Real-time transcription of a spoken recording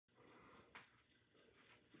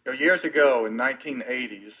Years ago in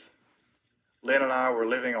 1980s, Lynn and I were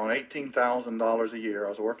living on $18,000 a year. I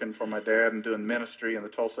was working for my dad and doing ministry in the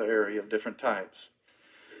Tulsa area of different types.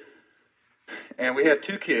 And we had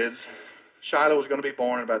 2 kids. Shiloh was going to be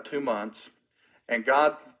born in about 2 months. And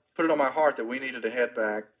God put it on my heart that we needed to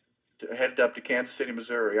head up to Kansas City,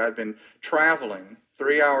 Missouri. I'd been traveling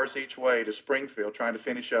 3 hours each way to Springfield trying to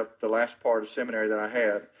finish up the last part of seminary that I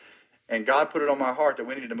had. And God put it on my heart that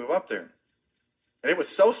we needed to move up there. And it was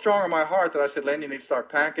so strong in my heart that I said, Lynn, you need to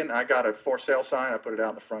start packing. I got a for sale sign. I put it out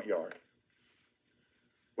in the front yard.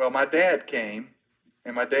 Well, my dad came,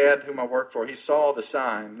 and my dad, whom I work for, he saw the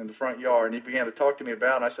sign in the front yard, and he began to talk to me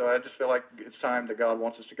about it. And I said, I just feel like it's time that God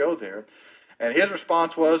wants us to go there. And his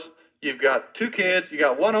response was, you've got 2 kids, you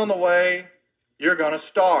got 1 on the way, you're going to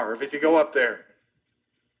starve if you go up there.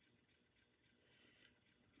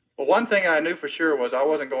 Well, one thing I knew for sure was I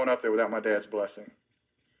wasn't going up there without my dad's blessing.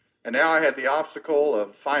 And now I had the obstacle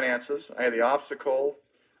of finances. I had the obstacle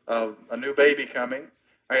of a new baby coming.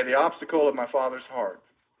 I had the obstacle of my father's heart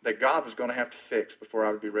that God was going to have to fix before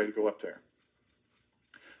I would be ready to go up there.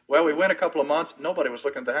 Well, we went a couple of months. Nobody was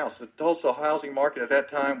looking at the house. The Tulsa housing market at that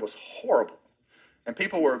time was horrible. And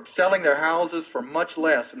people were selling their houses for much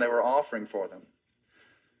less than they were offering for them.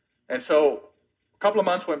 And so a couple of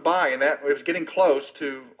months went by, and it was getting close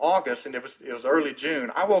to August, and it was early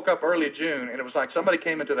June. I woke up early June, and it was like somebody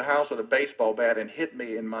came into the house with a baseball bat and hit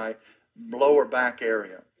me in my lower back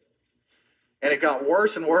area. And it got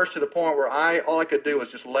worse and worse to the point where all I could do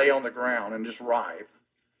was just lay on the ground and just writhe.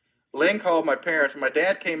 Lynn called my parents. My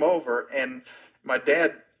dad came over, and my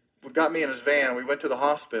dad got me in his van. We went to the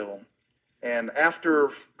hospital. And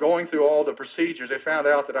after going through all the procedures, they found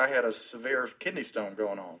out that I had a severe kidney stone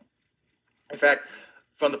going on. In fact,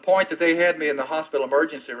 from the point that they had me in the hospital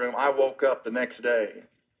emergency room, I woke up the next day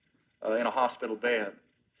in a hospital bed.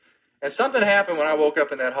 And something happened when I woke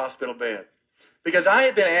up in that hospital bed. Because I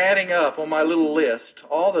had been adding up on my little list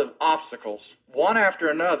all the obstacles, one after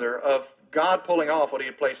another, of God pulling off what he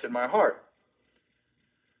had placed in my heart.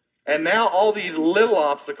 And now all these little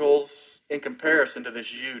obstacles in comparison to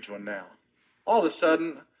this huge one now. All of a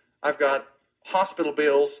sudden, I've got hospital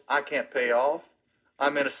bills I can't pay off.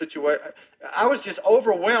 I'm in a situation. I was just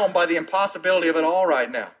overwhelmed by the impossibility of it all right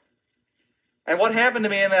now. And what happened to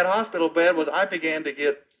me in that hospital bed was I began to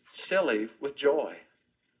get silly with joy.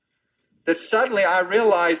 That suddenly I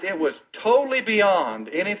realized it was totally beyond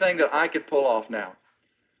anything that I could pull off now.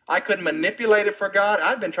 I couldn't manipulate it for God.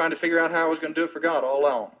 I'd been trying to figure out how I was going to do it for God all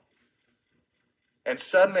along. And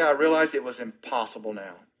suddenly I realized it was impossible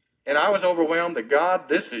now. And I was overwhelmed that, God,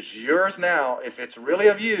 this is yours now. If it's really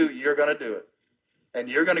of you, you're going to do it. And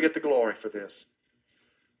you're going to get the glory for this.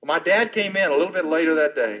 Well, my dad came in a little bit later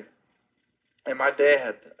that day. And my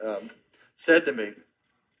dad said to me,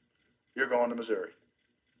 you're going to Missouri.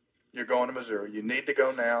 You're going to Missouri. You need to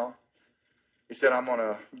go now. He said, I'm going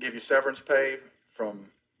to give you severance pay from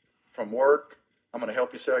work. I'm going to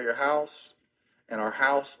help you sell your house. And our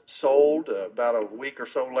house sold. About a week or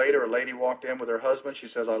so later, a lady walked in with her husband. She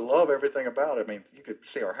says, I love everything about it. I mean, you could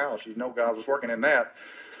see our house. You know God was working in that.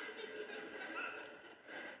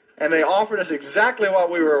 And they offered us exactly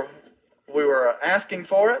what we were asking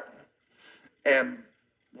for it. And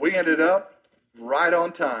we ended up right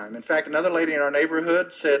on time. In fact, another lady in our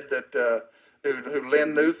neighborhood said that, who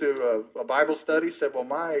Lynn knew through a Bible study, said, well,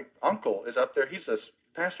 my uncle is up there. He's a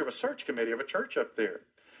pastor of a search committee of a church up there.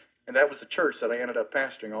 And that was the church that I ended up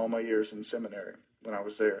pastoring all my years in seminary when I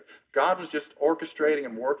was there. God was just orchestrating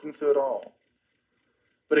and working through it all.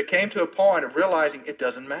 But it came to a point of realizing it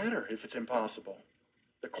doesn't matter if it's impossible.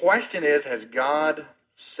 The question is, has God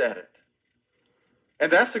said it?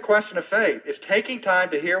 And that's the question of faith. It's taking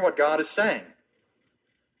time to hear what God is saying.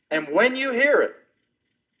 And when you hear it,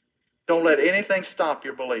 don't let anything stop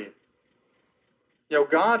your belief. You know,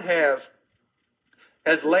 God has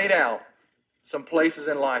laid out some places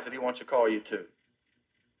in life that he wants to call you to.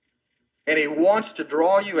 And he wants to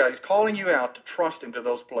draw you out. He's calling you out to trust him to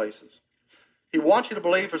those places. He wants you to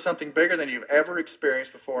believe for something bigger than you've ever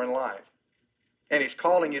experienced before in life. And he's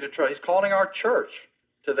calling you to trust. He's calling our church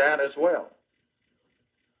to that as well.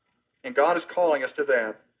 And God is calling us to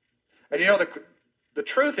that. And you know, the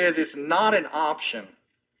truth is, it's not an option.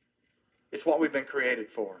 It's what we've been created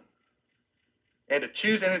for. And to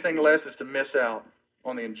choose anything less is to miss out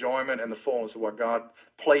on the enjoyment and the fullness of what God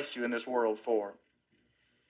placed you in this world for.